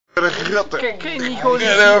gratten. Kun je niet gewoon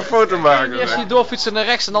een foto maken? eerst hier doorfietsen naar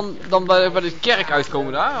rechts en dan bij de kerk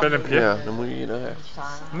uitkomen daar? Ja, dan moet je hier naar rechts.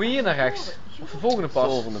 Moet je hier naar rechts? Of de volgende pas?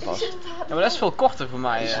 Volgende pas. Ja, maar dat is veel korter voor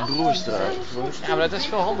mij. Broerstraat. Ja, maar dat is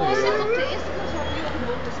veel handiger.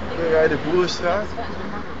 We rijden Broerstraat.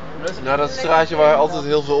 Nou, dat straatje waar altijd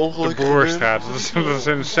heel veel ongelukken De Broerstraat, dat is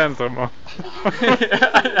in het centrum, man.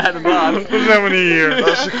 Ja, inderdaad. Dat is helemaal niet hier. Dat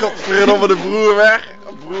is godverdomme de broer weg.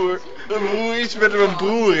 Een broer, iets met een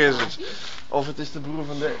broer is het. Of het is de broer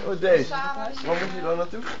van deze. Oh, deze. Waar moet je dan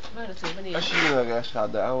naartoe? Als je hier naar rechts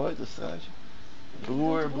gaat, daar, hoe heet dat straatje?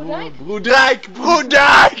 Broerdijk!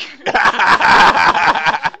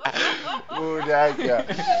 Broerdijk, ja.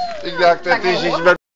 Ik dacht, het is iets met